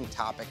trending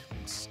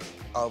topics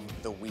of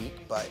the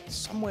week, but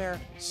somewhere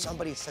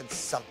somebody said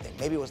something.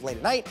 Maybe it was late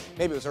at night,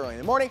 maybe it was early in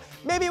the morning,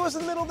 maybe it was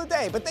in the middle of the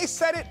day, but they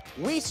said it,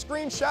 we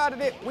screenshotted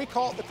it, we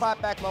call it the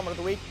clapback moment of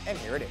the week, and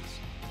here it is.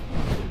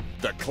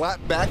 The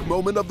clapback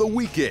moment of the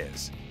week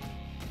is...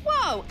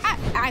 Whoa,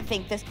 I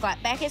think this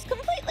clapback is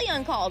completely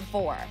uncalled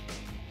for.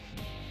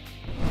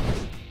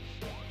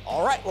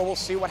 All right, well, we'll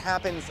see what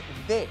happens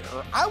there.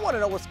 I want to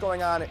know what's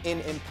going on in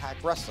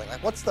Impact Wrestling.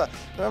 Like,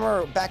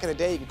 remember back in the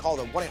day, you can call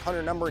the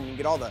 1-800 number and you can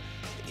get all the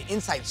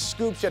inside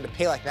scoops. You had to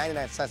pay like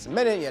 99 cents a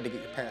minute. You had to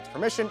get your parents'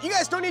 permission. You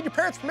guys don't need your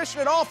parents'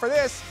 permission at all for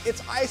this.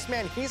 It's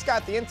Iceman. He's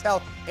got the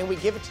intel, and we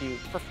give it to you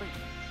for free.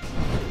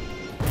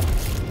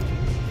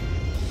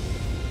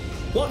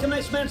 Welcome,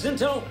 Iceman's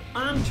Intel.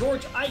 I'm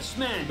George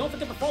Iceman. Don't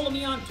forget to follow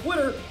me on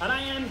Twitter, and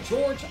I am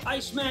George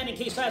Iceman, in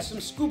case I have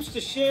some scoops to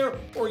share,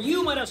 or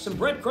you might have some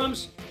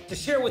breadcrumbs to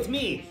share with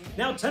me.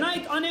 Now,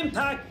 tonight on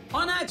Impact,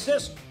 on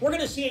Access, we're going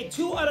to see a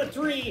 2 out of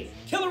 3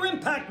 Killer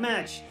Impact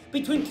match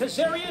between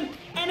Kazarian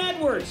and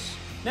Edwards.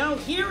 Now,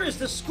 here is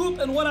the scoop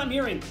and what I'm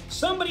hearing.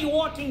 Somebody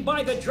walking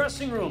by the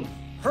dressing room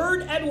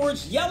heard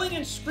Edwards yelling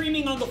and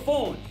screaming on the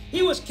phone.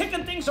 He was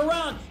kicking things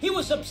around. He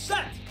was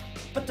upset.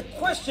 But the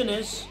question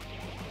is,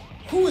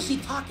 who was he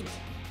talking to?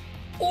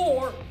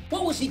 Or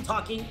what was he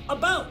talking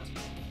about?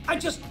 I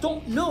just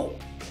don't know.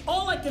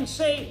 All I can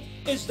say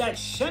is that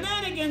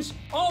shenanigans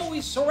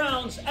always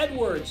surrounds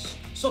Edwards.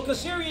 So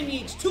Kazarian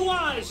needs 2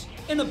 eyes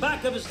in the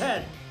back of his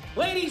head.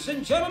 Ladies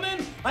and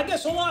gentlemen, I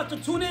guess we'll have to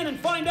tune in and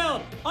find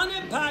out on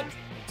Impact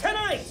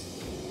tonight.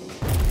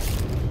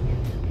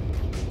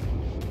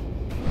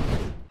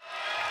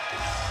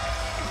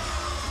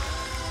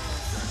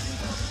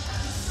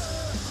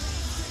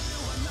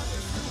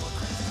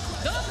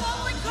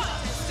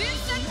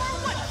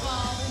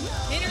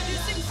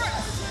 Introducing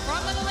first,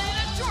 from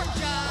Atlanta,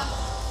 Georgia,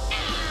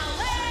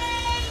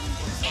 Allen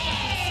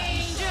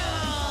Angels.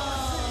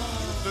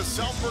 The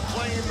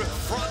self-proclaimed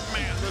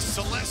frontman, the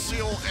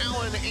celestial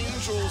Allen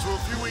Angels, who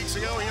a few weeks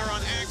ago here on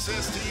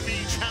Access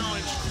TV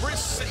challenged Chris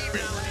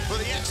Sabin for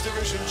the X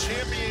Division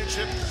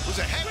Championship. It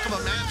was a heck of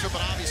a matchup, but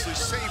obviously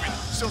Sabin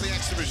still the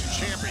X Division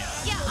champion.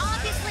 Yeah,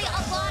 obviously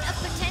a lot of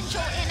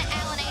potential in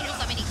Allen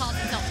Angels. I mean, he calls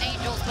himself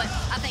Angels, but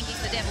I think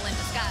he's the devil in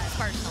disguise,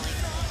 personally.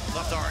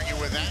 Tough to argue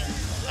with that.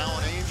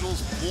 Allen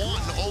Angels won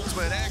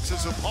Ultimate X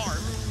as a part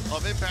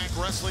of Impact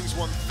Wrestling's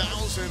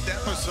 1000th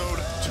episode,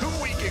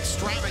 2-week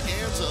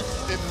extravaganza.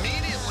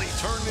 Immediately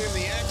turned in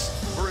the X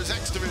for his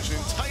X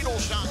Division title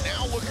shot,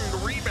 now looking to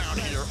rebound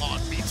here on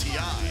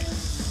BTI.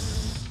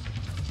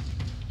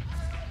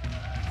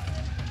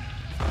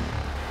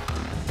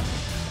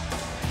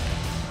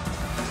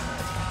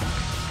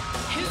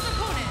 His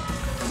opponent,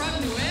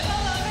 from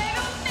Nueva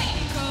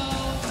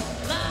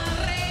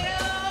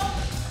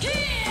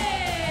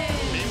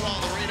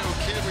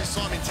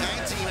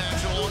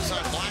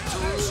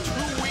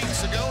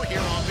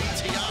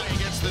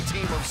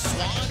team of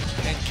Swan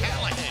and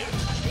Callahan.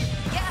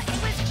 Yeah, it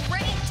was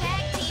great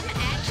tag team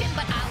action,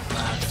 but I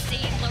love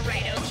seeing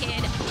Laredo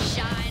Kid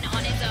shine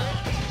on his own.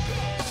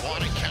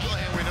 Swan and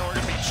Callahan, we know, are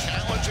going to be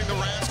challenging the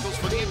Rascals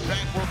for the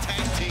Impact World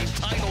Tag Team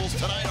titles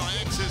tonight on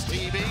Access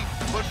TV.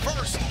 But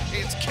first,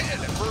 it's Kid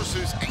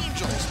versus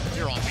Angels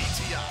here on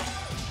BTI.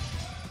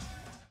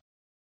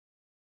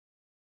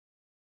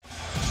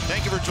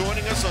 Thank you for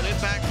joining us on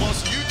Impact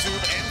Plus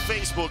YouTube and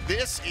Facebook.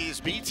 This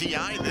is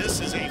BTI. This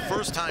is a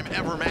first-time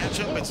ever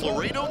matchup. It's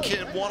Laredo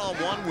Kid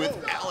one-on-one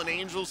with Alan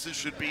Angels. This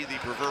should be the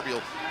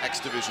proverbial X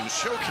Division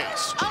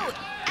showcase. Oh,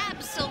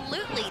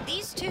 absolutely.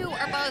 These two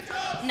are both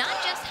not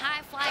just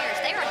high flyers,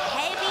 they are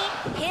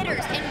heavy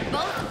hitters and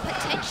both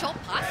potential,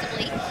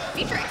 possibly,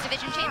 future X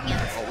Division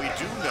champions. Well, we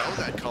do know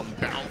that come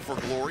Bound for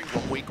Glory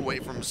 1 week away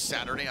from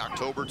Saturday,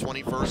 October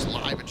 21st,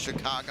 live in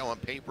Chicago on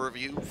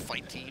pay-per-view,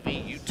 Fight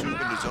TV, YouTube,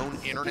 and his own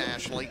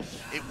internationally.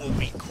 It will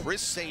be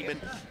Chris Sabin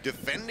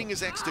defending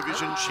his X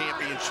Division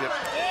championship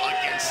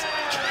against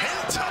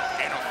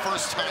Kenta in a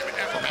first-time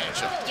ever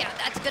matchup. Yeah,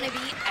 that's going to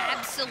be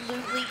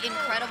absolutely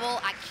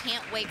incredible. I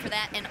can't wait for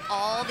that and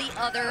all the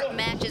other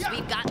matches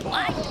we've got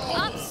lined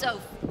up so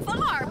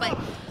far, but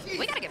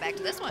we got to get back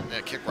to this one.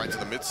 Yeah, kick right to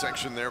the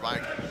midsection there by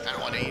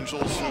Alan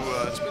Angels, who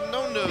has been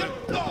known to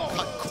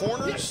cut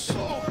corners,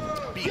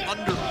 be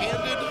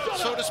underhanded,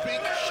 so to speak.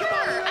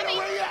 Sure, I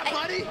mean,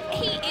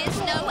 he is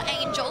no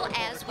angel,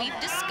 as we've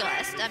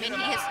discussed. I mean,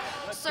 he has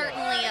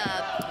certainly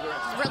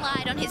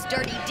relied on his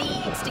dirty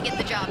deeds to get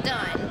the job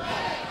done.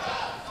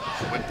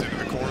 Whipped into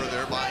the corner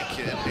there by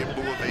Kid. Able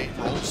to evade,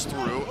 rolls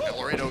through.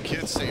 Laredo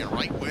Kid staying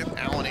right with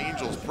Alan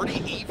Angels.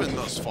 Pretty even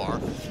thus far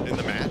in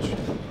the match.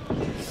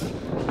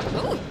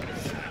 Ooh.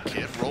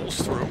 Kid rolls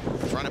through,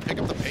 trying to pick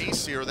up the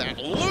pace here. That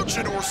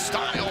luchador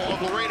style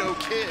of Laredo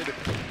Kid.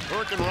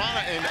 Hurricane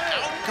Rana, and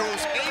out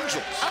goes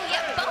Angels. Oh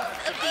yeah, both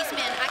of these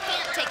men, I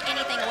can't take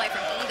anything away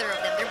from either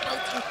of them. They're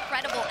both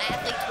incredible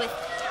athletes with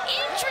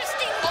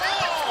interesting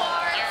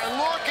repertoire.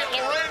 And look at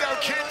Laredo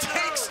Kid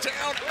takes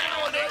down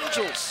Alan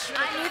Angels.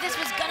 I knew this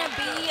was gonna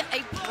be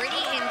a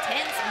pretty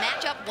intense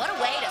matchup. What a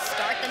way to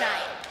start the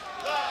night.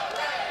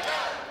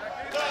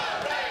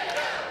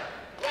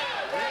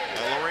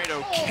 And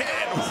Laredo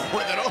Kid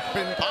with an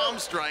open palm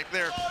strike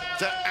there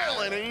to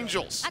Alan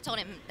Angels. I told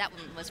him that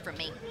one was from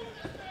me.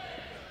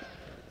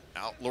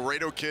 Now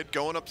Laredo Kid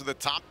going up to the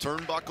top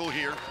turnbuckle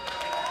here.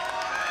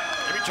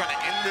 Maybe trying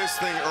to end this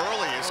thing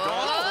early. He's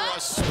going for a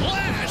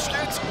splash,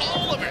 gets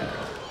all of it.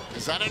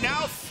 Is that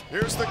enough?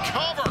 Here's the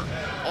cover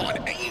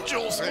on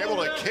Angels, able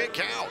to kick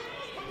out.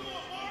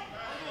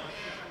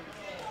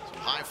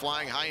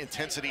 High-flying,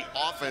 high-intensity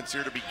offense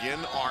here to begin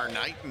our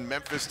night in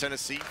Memphis,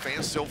 Tennessee.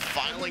 Fans still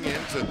filing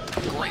into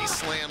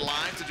Graceland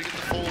Live. Did you get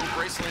the full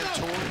Graceland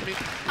tour with me?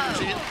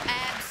 Oh,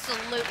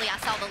 absolutely. I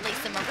saw the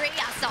Lisa Marie,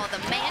 I saw the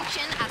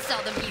mansion, I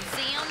saw the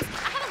museums.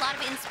 I have a lot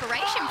of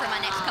inspiration for my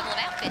next couple of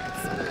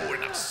outfits. Oh,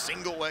 and a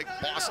single-leg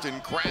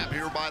Boston Crab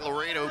here by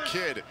Laredo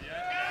Kid.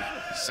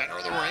 Center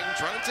of the ring,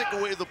 trying to take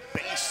away the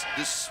base,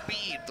 the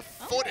speed, the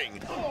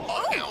footing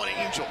of Alan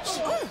Angels.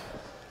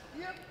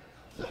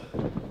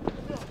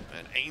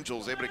 And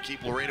Angels able to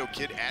keep Laredo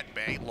Kid at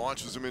bay,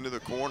 launches him into the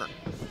corner.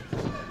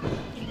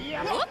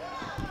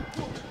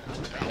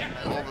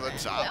 Over the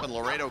top, and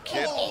Laredo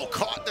Kid all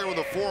caught there with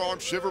a forearm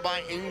shiver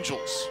by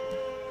Angels.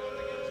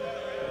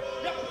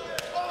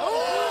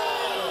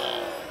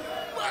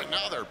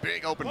 Another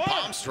big open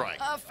palm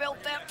strike. I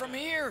felt that from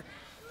here.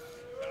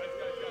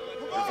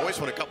 Your voice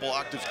went a couple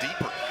octaves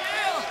deeper.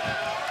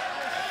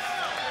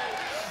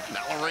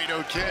 Now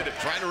Laredo Kid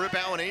trying to rip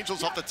Alan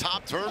Angels off the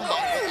top turnbuckle.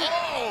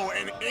 Oh,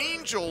 and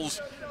Angels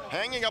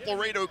hanging up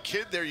Laredo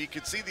Kid there. You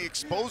could see the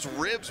exposed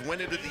ribs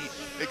went into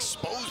the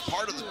exposed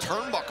part of the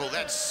turnbuckle.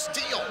 That's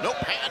steel, no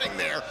padding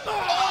there.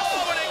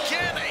 Oh, and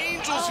again,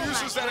 Angels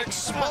uses that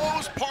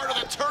exposed part of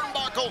the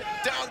turnbuckle.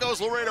 Down goes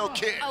Laredo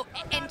Kid. Oh,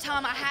 and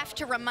Tom, I have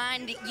to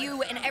remind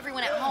you and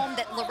everyone at home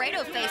that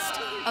Laredo faced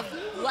a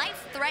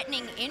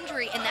life-threatening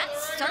injury, and that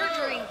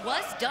surgery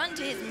was done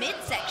to his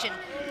midsection.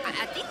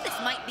 I think this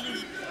might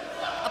be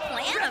a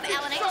plan of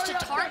Alan Angels to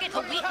target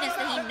a weakness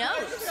that he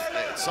knows.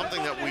 It's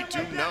something that we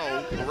do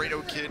know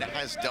Laredo Kid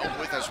has dealt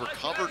with, has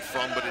recovered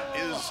from, but it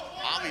is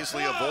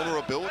obviously a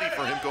vulnerability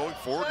for him going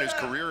forward in his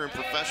career in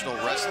professional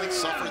wrestling.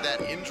 Suffered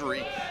that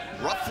injury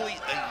roughly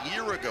a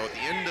year ago at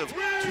the end of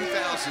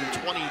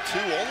 2022.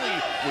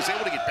 Only was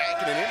able to get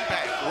back in an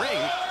Impact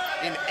ring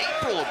in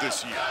April of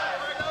this year.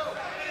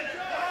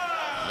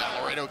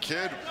 Now Laredo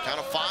Kid, count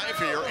of 5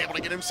 here, able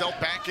to get himself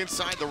back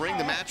inside the ring.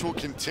 The match will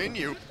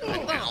continue.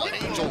 And Alan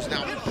Angels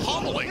now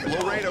pummeling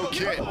Laredo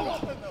Kid.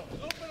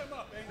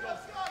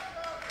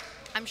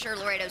 I'm sure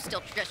Laredo's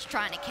still just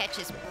trying to catch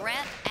his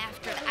breath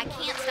after that. I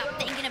can't stop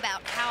thinking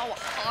about how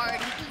hard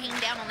he came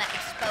down on that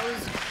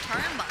exposed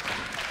turnbuckle.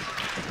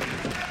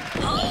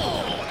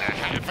 Oh, a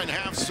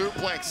half-and-half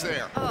suplex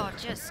there. Oh,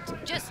 just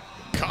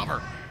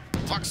Cover.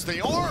 Tucks the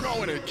arm.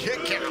 Oh, and a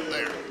kick out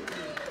there.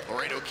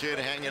 Laredo Kid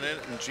hanging in,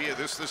 and Gia,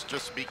 this is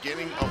just the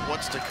beginning of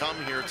what's to come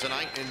here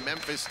tonight in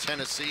Memphis,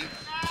 Tennessee.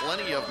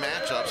 Plenty of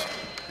matchups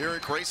here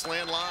at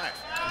Graceland Live.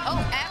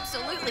 Oh,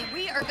 absolutely.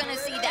 We are going to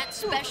see that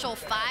special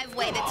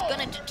five-way that's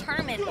going to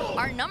determine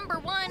our number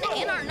 1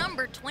 and our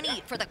number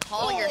 20 for the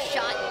Call Your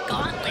Shot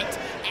Gauntlet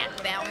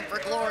at Bound for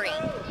Glory.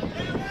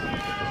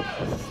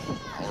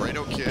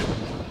 Laredo Kid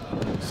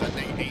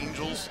sending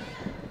Angels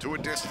to a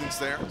distance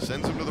there,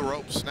 sends him to the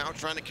ropes. Now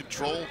trying to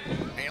control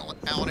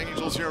Alan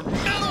Angels here. Middle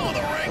of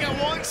the ring,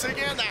 and once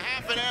again the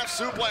half-and-half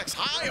suplex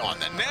high on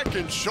the neck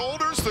and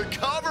shoulders, the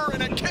cover,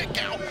 and a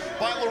kick out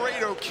by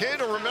Laredo Kid.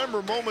 And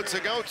remember, moments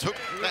ago, took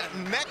that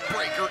neck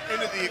breaker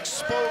into the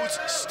exposed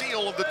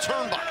steel of the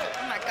turnbuckle.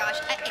 Oh my gosh,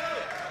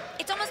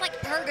 it's almost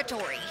like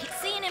purgatory.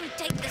 Seeing him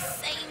take the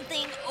same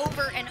thing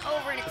over and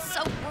over, and it's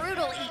so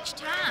brutal each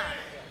time.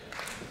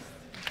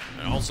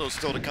 And also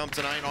still to come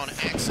tonight on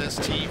Access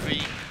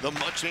TV, the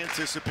much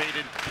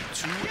anticipated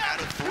 2 out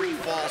of 3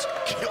 falls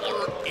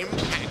killer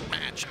impact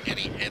match.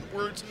 Eddie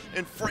Edwards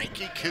and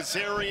Frankie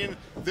Kazarian.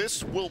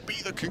 This will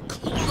be the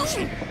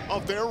conclusion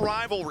of their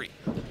rivalry.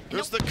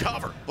 There's the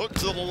cover, hook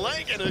to the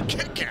leg, and a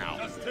kick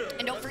out.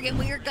 And don't forget,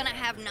 we are going to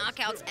have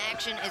knockouts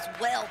action as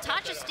well.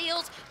 Tasha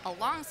Steelz,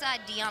 alongside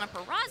Deonna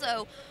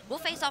Purrazzo, will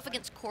face off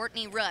against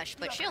Courtney Rush,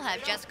 but she'll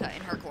have Jessica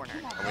in her corner.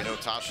 And we know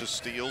Tasha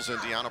Steelz and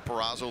Deonna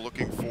Purrazzo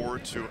looking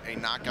forward to a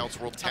Knockouts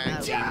World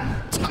Tag Team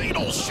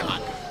title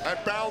shot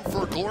at Bound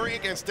for Glory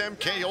against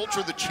MK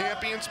Ultra, the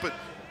champions. But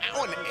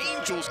Alan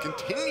Angels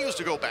continues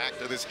to go back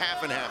to this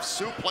half-and-half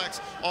suplex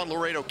on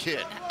Laredo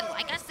Kid.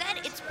 Like I said,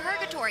 it's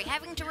purgatory,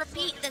 having to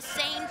repeat the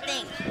same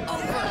thing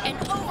over and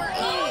over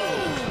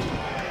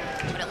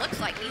again. But it looks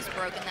like he's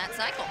broken that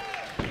cycle.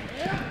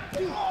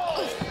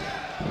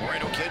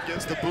 Laredo Kid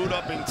gets the boot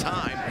up in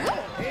time.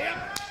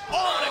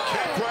 Oh, and a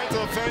kick right to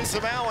the face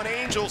of Alan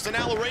Angels. And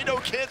now Laredo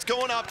Kid's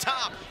going up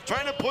top,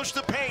 trying to push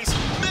the pace.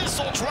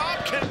 Missile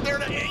drop kick there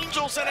to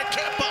Angels and a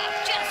kip up.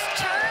 Just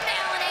turned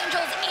Alan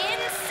Angels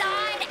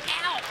inside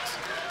out.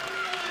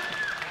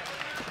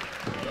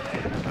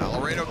 Now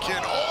Laredo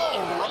Kid,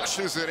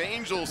 rushes at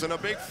Angels and a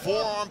big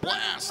forearm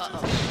blast.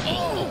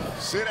 Oh,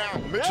 sit out,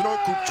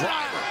 Michinoku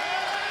driver.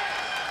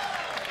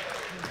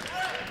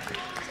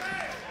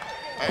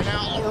 And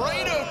now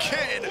Laredo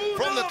Kid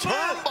from the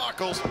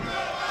turnbuckles.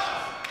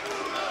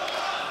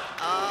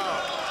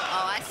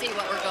 Oh, I see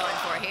what we're going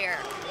for here.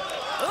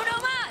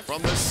 Uno mas.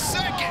 From the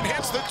second,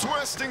 hits the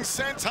twisting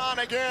senton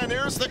again.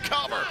 Here's the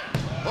cover.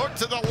 Hook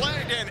to the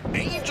leg, and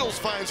Angels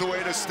finds a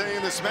way to stay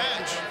in this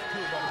match.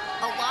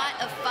 A lot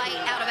of fight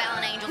out of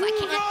Alan Angels. I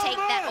can't take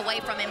that away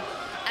from him.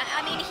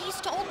 I mean, he's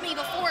told me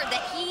before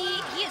that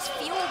he is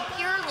fueled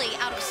purely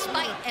out of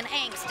spite and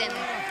angst, and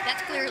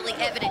that's clearly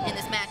evident in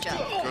this matchup.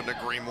 Couldn't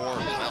agree more.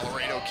 Now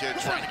Laredo Kid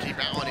trying to keep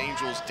Alan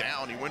Angels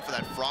down. He went for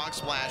that frog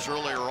splash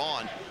earlier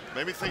on.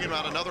 Maybe thinking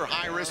about another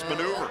high-risk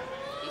maneuver.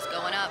 He's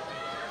going up.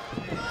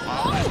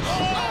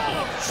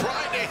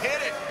 Trying to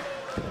hit it.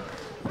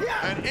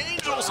 And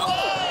Angels, the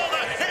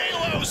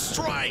halo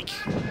strike.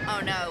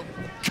 Oh, no.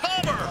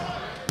 Cover.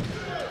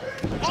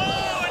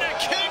 Oh, and a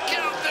kick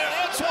out there.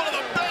 That's one of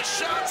the best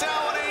shots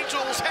Alan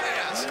Angels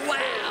has.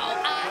 Wow,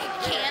 I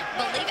can't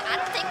believe it. I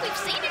don't think we've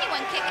seen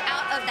anyone kick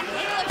out of the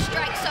halo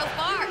strike so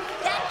far.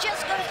 That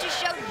just goes to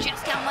show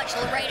just how much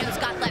Laredo's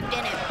got left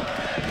in him.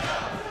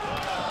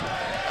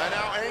 And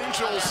now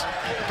Angels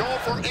going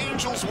for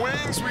Angels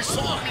wings. We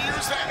saw him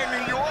use that in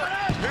New York.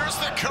 Here's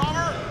the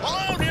cover.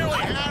 Oh,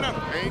 nearly had him.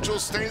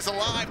 Angels stays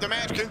alive. The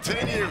match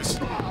continues.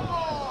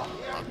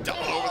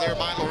 Double over there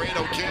by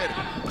Laredo Kid.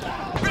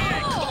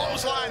 Big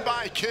clothesline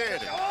by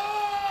Kid.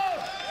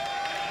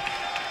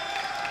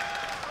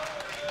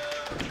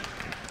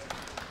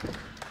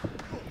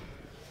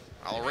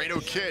 Laredo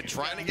Kid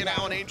trying to get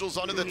Alan Angels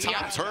under the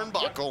top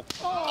turnbuckle.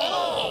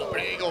 Oh,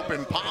 big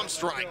open palm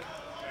strike.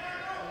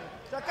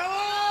 Oh,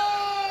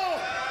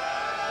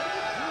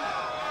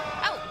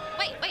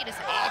 wait a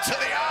second. Oh, to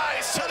the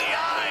eyes, to the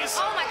eyes.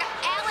 Oh my God,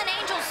 Alan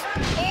Angels.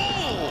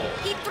 Oh!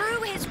 He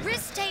threw his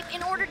wrist tape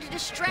in order to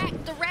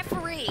distract the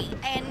referee,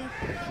 and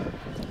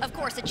of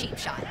course a cheap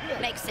shot.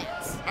 Makes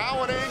sense.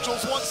 Alan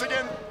Angels once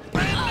again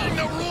bending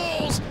the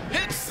rules.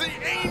 Hits the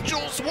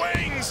Angels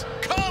wings.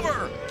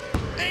 Cover.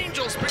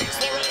 Angels beats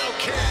Laredo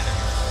Kid.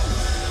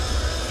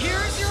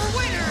 Here's your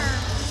winner,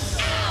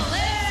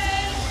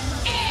 Alan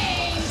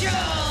Angels.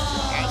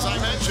 As I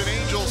mentioned,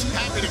 Angels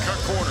happy to cut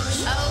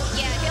corners. Oh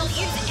yeah, he'll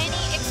use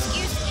any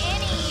excuse,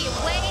 any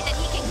way that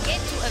he can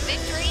get to a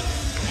victory,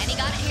 and he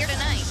got it here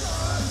tonight.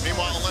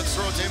 Meanwhile, let's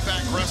throw to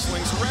Impact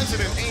Wrestling's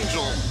resident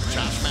Angel,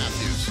 Josh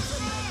Matthews.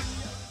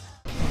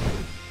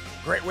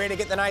 Great way to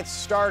get the night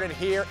started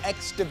here.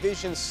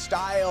 X-Division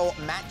style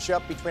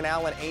matchup between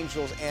Alan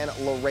Angels and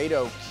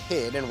Laredo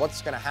Kid. And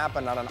what's going to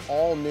happen on an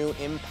all-new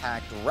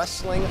Impact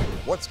Wrestling?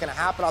 What's going to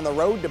happen on the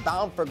road to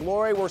Bound for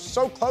Glory? We're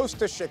so close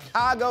to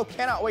Chicago.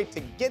 Cannot wait to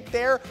get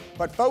there.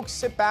 But folks,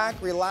 sit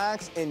back,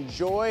 relax,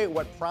 enjoy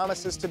what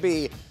promises to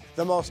be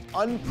the most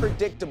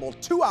unpredictable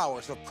 2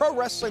 hours of pro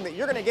wrestling that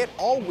you're going to get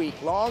all week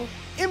long.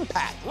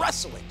 Impact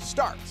Wrestling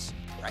starts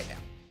right now.